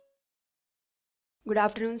Good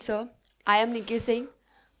afternoon, sir. I am Nikki Singh.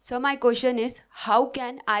 So, my question is how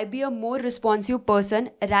can I be a more responsive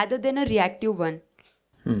person rather than a reactive one?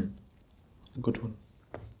 Good one.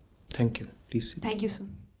 Thank you. Please sit. Thank you, sir.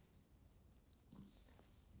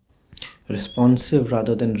 Responsive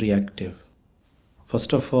rather than reactive.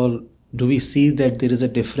 First of all, do we see that there is a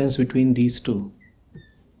difference between these two?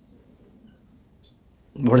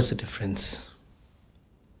 What is the difference?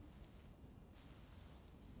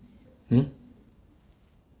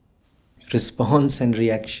 Response and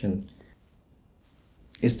reaction.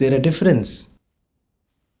 Is there a difference?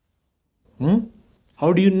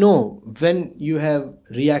 How do you know when you have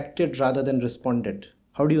reacted rather than responded?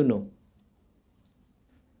 How do you know?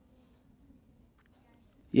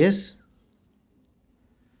 Yes?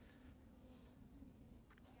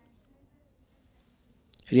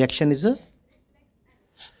 Reaction is a?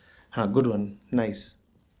 Good one. Nice.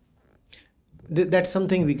 That's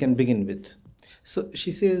something we can begin with. So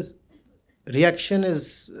she says reaction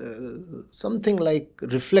is something like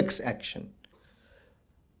reflex action.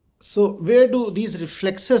 So where do these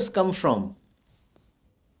reflexes come from?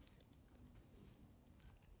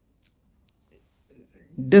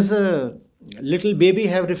 Does a little baby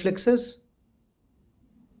have reflexes?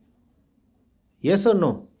 Yes or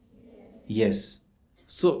no? Yes.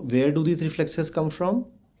 So where do these reflexes come from?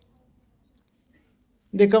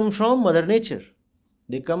 They come from Mother Nature.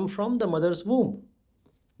 They come from the mother's womb.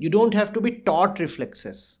 You don't have to be taught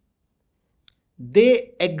reflexes.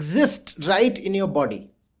 They exist right in your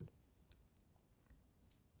body.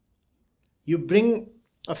 You bring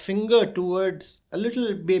a finger towards a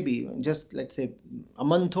little baby, just let's say a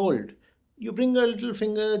month old. You bring a little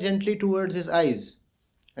finger gently towards his eyes.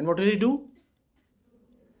 And what will he do?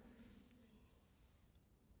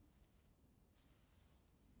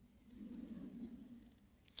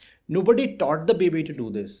 Nobody taught the baby to do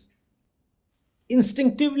this.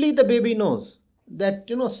 Instinctively, the baby knows that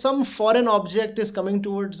some foreign object is coming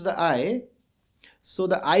towards the eye, so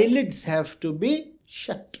the eyelids have to be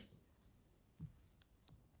shut.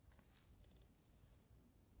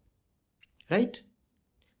 Right?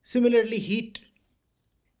 Similarly, heat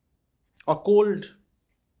or cold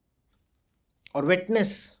or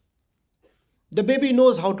wetness, the baby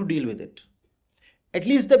knows how to deal with it. At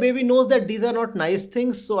least the baby knows that these are not nice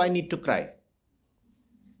things, so I need to cry.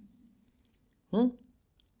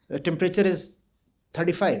 The temperature is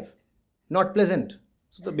 35, not pleasant,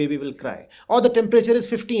 so the baby will cry. Or the temperature is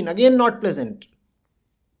 15, again not pleasant.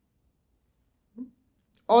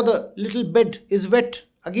 Or the little bed is wet,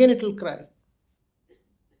 again it will cry.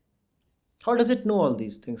 How does it know all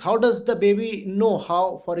these things? How does the baby know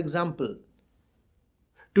how, for example,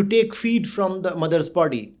 to take feed from the mother's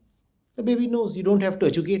body? The baby knows, you don't have to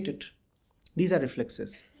educate it. These are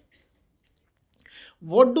reflexes.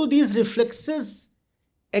 What do these reflexes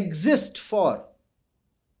exist for?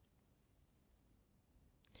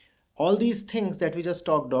 All these things that we just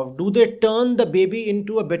talked of, do they turn the baby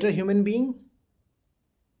into a better human being?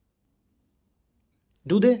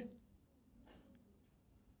 Do they?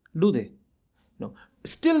 Do they? No.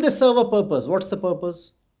 Still they serve a purpose. What's the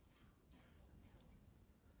purpose?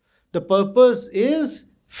 The purpose is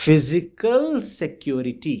physical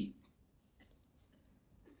security.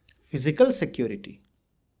 Physical security.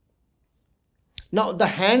 Now, the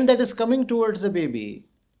hand that is coming towards the baby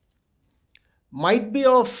might be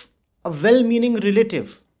of a well-meaning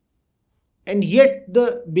relative, and yet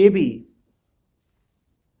the baby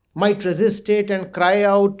might resist it and cry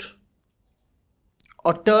out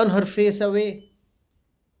or turn her face away,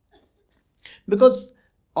 because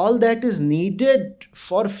all that is needed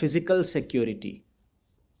for physical security.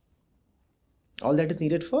 All that is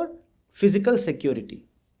needed for physical security.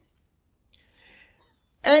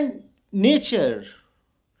 And nature,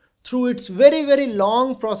 through its very, very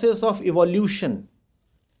long process of evolution,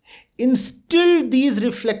 instilled these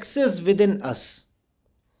reflexes within us.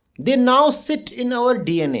 They now sit in our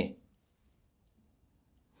DNA.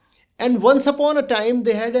 And once upon a time,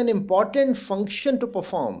 they had an important function to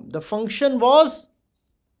perform. The function was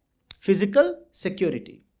physical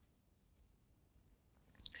security.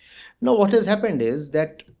 Now, what has happened is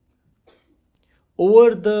that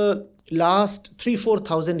over the last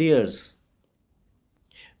 3,000-4,000 years,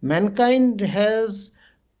 mankind has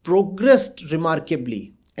progressed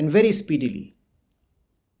remarkably and very speedily.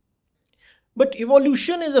 But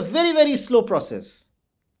evolution is a very, very slow process.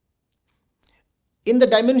 In the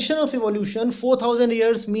dimension of evolution, 4,000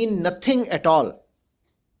 years mean nothing at all.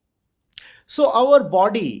 So our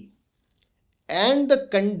body and the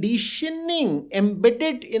conditioning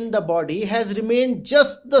embedded in the body has remained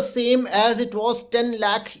just the same as it was 10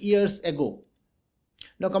 lakh years ago.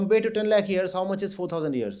 Now compared to 10 lakh years, how much is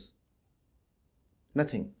 4,000 years?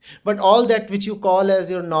 Nothing. But all that which you call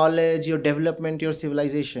as your knowledge, your development, your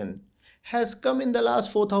civilization has come in the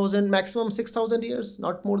last 4,000, maximum 6,000 years,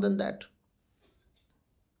 not more than that.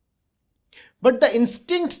 But the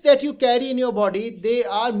instincts that you carry in your body, they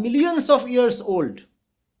are millions of years old.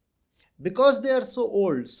 Because they are so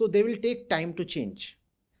old, so they will take time to change.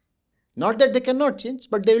 Not that they cannot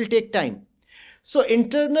change, but they will take time. So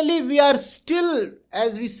internally we are still,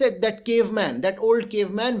 as we said, that caveman, that old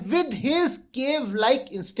caveman with his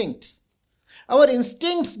cave-like instincts. Our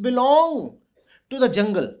instincts belong to the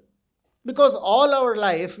jungle. Because all our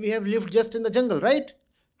life we have lived just in the jungle, right?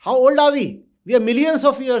 How old are we? We are millions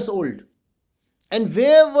of years old. And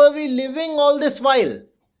where were we living all this while?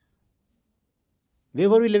 Where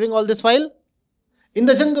were we living all this while? In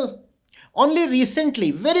the jungle. Only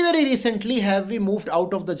recently, very, very recently, have we moved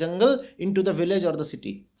out of the jungle into the village or the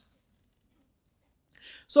city.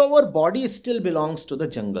 So our body still belongs to the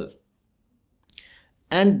jungle.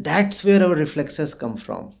 And that's where our reflexes come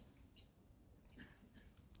from.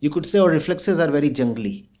 You could say our reflexes are very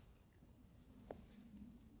jungly.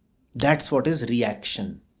 That's what is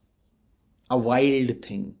reaction. A wild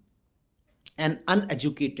thing. An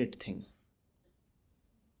uneducated thing.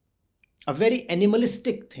 A very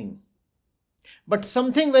animalistic thing. But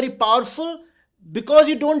something very powerful, because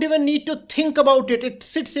you don't even need to think about it. It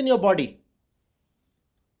sits in your body.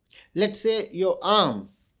 Let's say your arm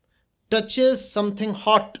touches something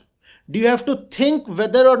hot. Do you have to think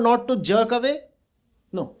whether or not to jerk away?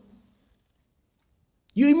 No.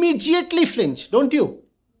 You immediately flinch, don't you?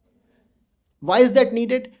 Why is that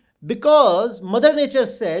needed? Because Mother Nature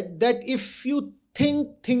said that if you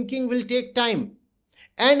think, thinking will take time.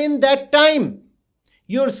 And in that time,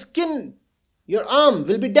 your skin, your arm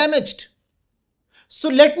will be damaged. So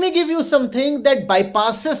let me give you something that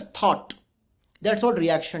bypasses thought. That's what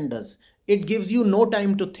reaction does. It gives you no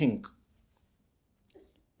time to think.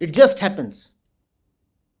 It just happens.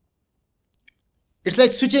 It's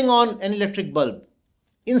like switching on an electric bulb.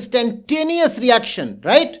 Instantaneous reaction,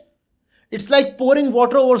 right? It's like pouring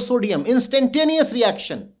water over sodium. Instantaneous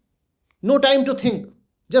reaction. No time to think.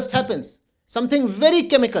 Just happens. Something very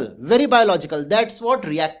chemical, very biological. That's what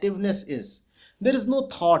reactiveness is. There is no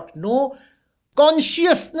thought, no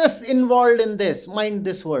consciousness involved in this. Mind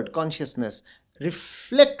this word, consciousness.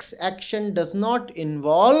 Reflex action does not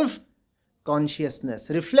involve consciousness.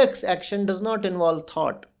 Reflex action does not involve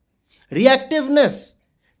thought. Reactiveness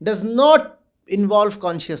does not involve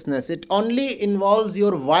consciousness. It only involves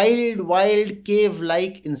your wild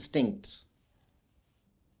cave-like instincts.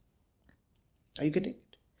 Are you getting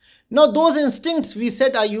it? Now those instincts we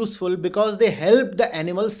said are useful because they help the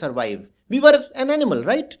animal survive. We were an animal,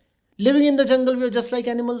 right? Living in the jungle, we were just like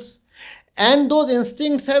animals. And those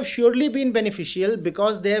instincts have surely been beneficial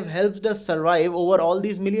because they have helped us survive over all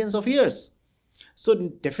these millions of years. So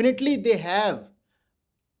definitely they have,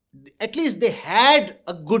 at least they had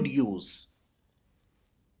a good use.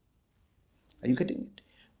 Are you getting it?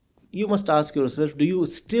 You must ask yourself, do you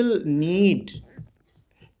still need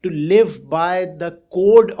to live by the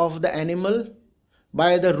code of the animal,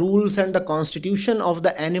 by the rules and the constitution of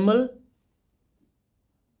the animal?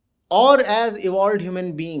 Or as evolved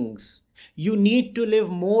human beings, you need to live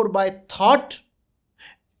more by thought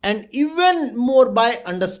and even more by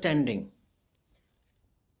understanding.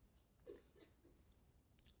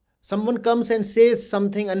 Someone comes and says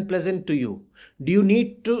something unpleasant to you. Do you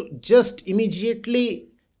need to just immediately,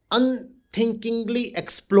 unthinkingly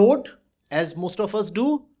explode, as most of us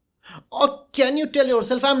do? Or can you tell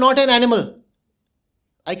yourself, I'm not an animal.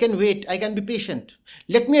 I can wait, I can be patient.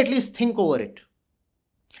 Let me at least think over it.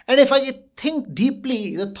 And if I think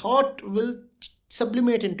deeply, the thought will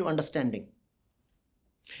sublimate into understanding.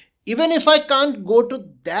 Even if I can't go to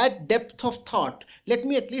that depth of thought, let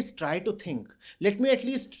me at least try to think. Let me at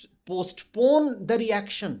least postpone the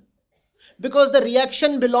reaction. Because the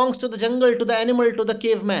reaction belongs to the jungle, to the animal, to the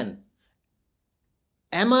caveman.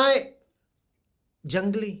 Am I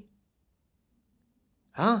jungly?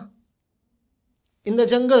 In the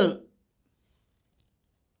jungle,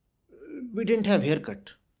 we didn't have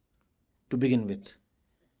haircut to begin with.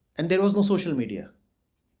 And there was no social media.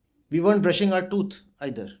 We weren't brushing our tooth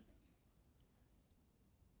either.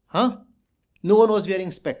 No one was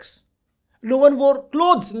wearing specs. No one wore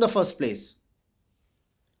clothes in the first place.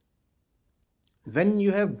 When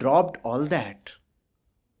you have dropped all that,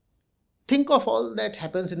 think of all that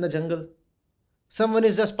happens in the jungle. Someone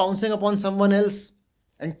is just pouncing upon someone else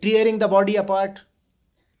and tearing the body apart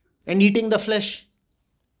and eating the flesh.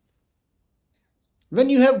 When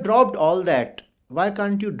you have dropped all that, why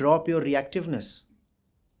can't you drop your reactiveness?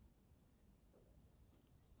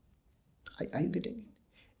 Are you getting it?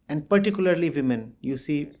 And particularly women, you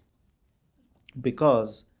see,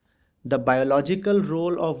 because the biological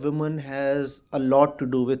role of women has a lot to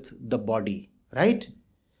do with the body, right?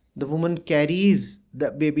 The woman carries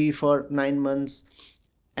the baby for 9 months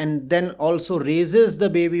and then also raises the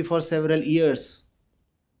baby for several years.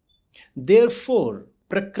 Therefore,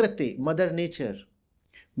 Prakriti, Mother Nature,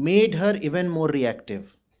 made her even more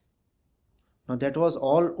reactive. Now, that was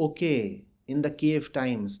all okay in the cave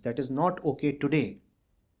times. That is not okay today.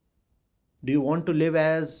 Do you want to live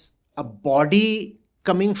as a body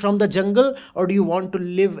coming from the jungle, or do you want to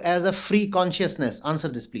live as a free consciousness? Answer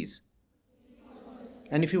this, please.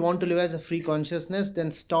 And if you want to live as a free consciousness,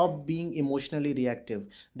 then stop being emotionally reactive.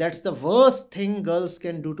 That's the worst thing girls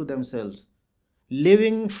can do to themselves,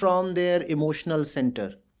 living from their emotional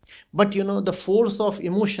center. But the force of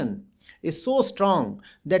emotion is so strong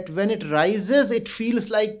that when it rises, it feels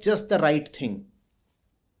like just the right thing.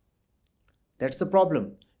 That's the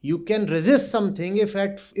problem. You can resist something if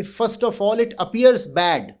first of all it appears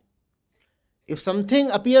bad. If something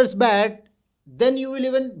appears bad, then you will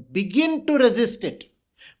even begin to resist it.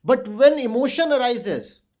 But when emotion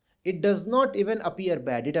arises, it does not even appear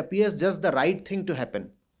bad. It appears just the right thing to happen.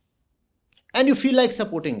 And you feel like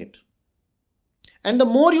supporting it. And the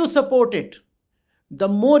more you support it, the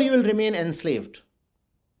more you will remain enslaved.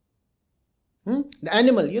 The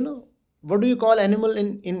animal, what do you call animal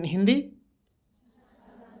in Hindi?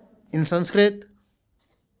 In Sanskrit?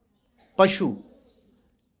 Pashu.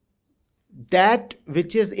 That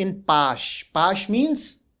which is in Pash. Pash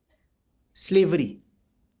means slavery.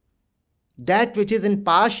 That which is in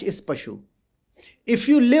Pash is Pashu. If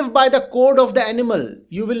you live by the code of the animal,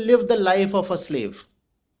 you will live the life of a slave.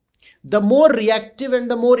 The more reactive and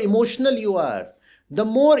the more emotional you are, the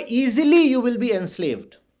more easily you will be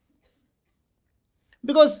enslaved.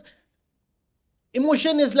 Because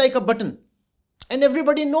emotion is like a button, and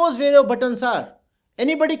everybody knows where your buttons are.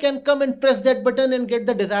 Anybody can come and press that button and get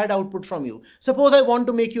the desired output from you. Suppose I want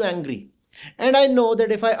to make you angry, and I know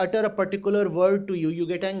that if I utter a particular word to you, you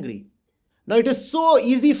get angry. Now it is so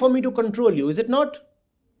easy for me to control you, is it not?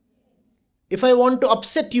 If I want to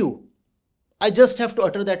upset you, I just have to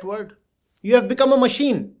utter that word. You have become a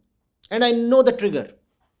machine, and I know the trigger.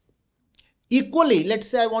 Equally, let's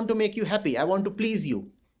say I want to make you happy, I want to please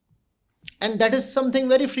you. And that is something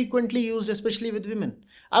very frequently used, especially with women.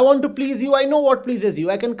 I want to please you, I know what pleases you.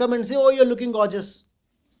 I can come and say, oh, you're looking gorgeous.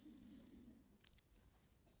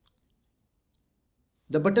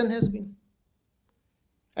 The button has been.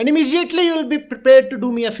 And immediately you will be prepared to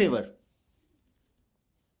do me a favor.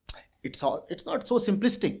 It's not so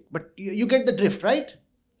simplistic, but you get the drift, right?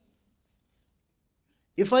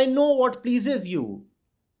 If I know what pleases you,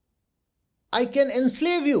 I can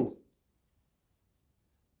enslave you.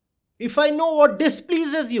 If I know what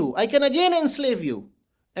displeases you, I can again enslave you.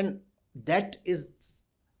 And that is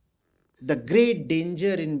the great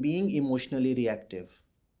danger in being emotionally reactive.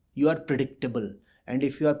 You are predictable. And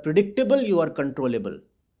if you are predictable, you are controllable.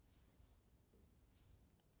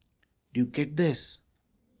 Do you get this?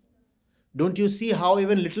 Don't you see how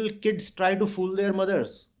even little kids try to fool their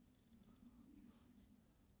mothers?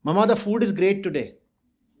 Mama, the food is great today.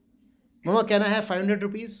 Mama, can I have 500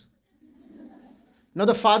 rupees? Now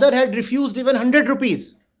the father had refused even 100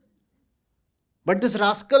 rupees. But this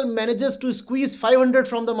rascal manages to squeeze 500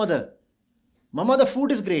 from the mother. Mama, the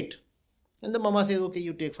food is great. And the mama says, okay,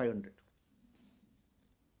 you take 500.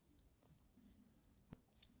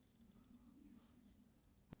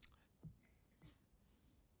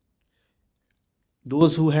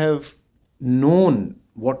 Those who have known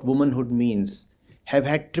what womanhood means have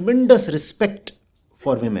had tremendous respect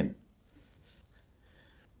for women.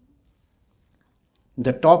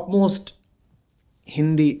 The topmost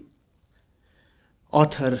Hindi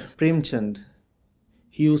author, Premchand,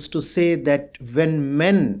 he used to say that when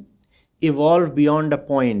men evolve beyond a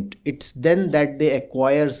point, it's then that they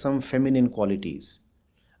acquire some feminine qualities.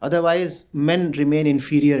 Otherwise, men remain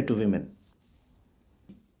inferior to women.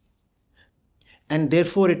 And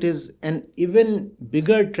therefore, it is an even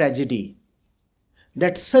bigger tragedy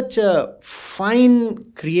that such a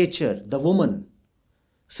fine creature, the woman,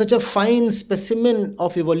 such a fine specimen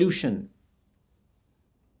of evolution,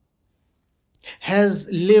 has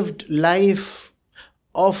lived life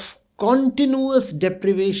of continuous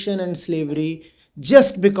deprivation and slavery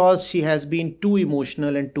just because she has been too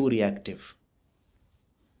emotional and too reactive.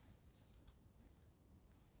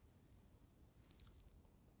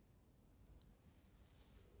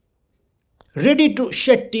 Ready to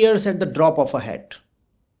shed tears at the drop of a hat.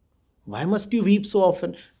 Why must you weep so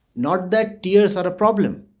often? Not that tears are a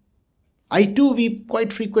problem. I too weep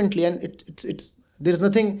quite frequently, and it's There is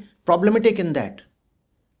nothing problematic in that.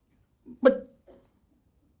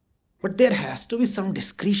 But there has to be some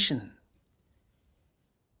discretion.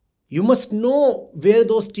 You must know where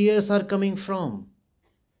those tears are coming from.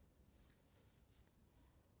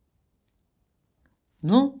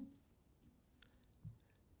 No?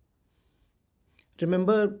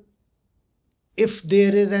 Remember, if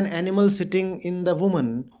there is an animal sitting in the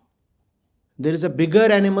woman, there is a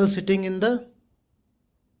bigger animal sitting in the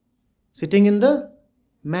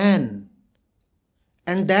man.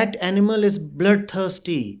 And that animal is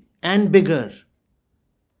bloodthirsty and bigger.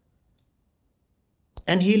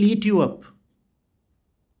 And he'll eat you up.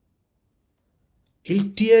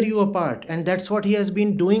 He'll tear you apart. And that's what he has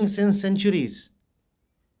been doing since centuries.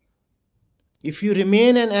 If you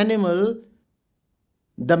remain an animal,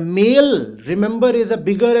 the male, remember, is a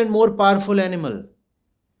bigger and more powerful animal.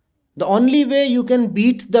 The only way you can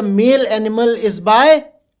beat the male animal is by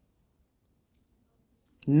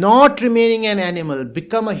not remaining an animal,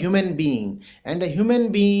 become a human being. And a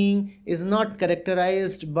human being is not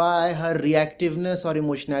characterized by her reactiveness or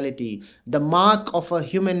emotionality. The mark of a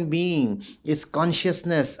human being is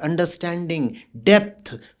consciousness, understanding,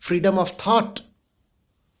 depth, freedom of thought.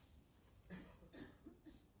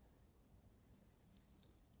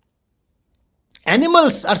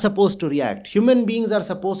 Animals are supposed to react. Human beings are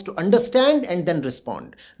supposed to understand and then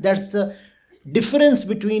respond. That's the difference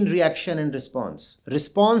between reaction and response.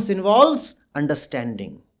 Response involves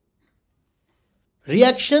understanding.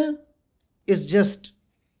 Reaction is just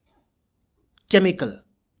chemical.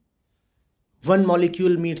 One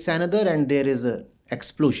molecule meets another and there is an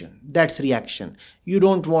explosion. That's reaction. You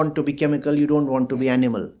don't want to be chemical, you don't want to be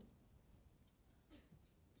animal.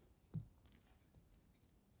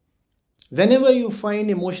 Whenever you find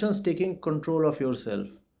emotions taking control of yourself,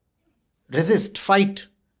 resist, fight.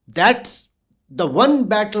 That's the one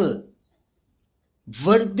battle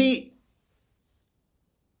worthy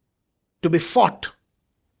to be fought.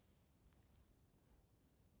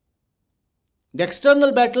 The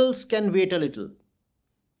external battles can wait a little.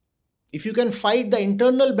 If you can fight the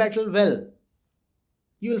internal battle well,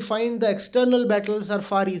 you will find the external battles are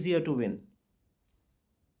far easier to win.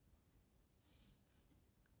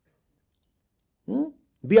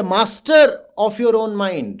 Be a master of your own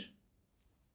mind.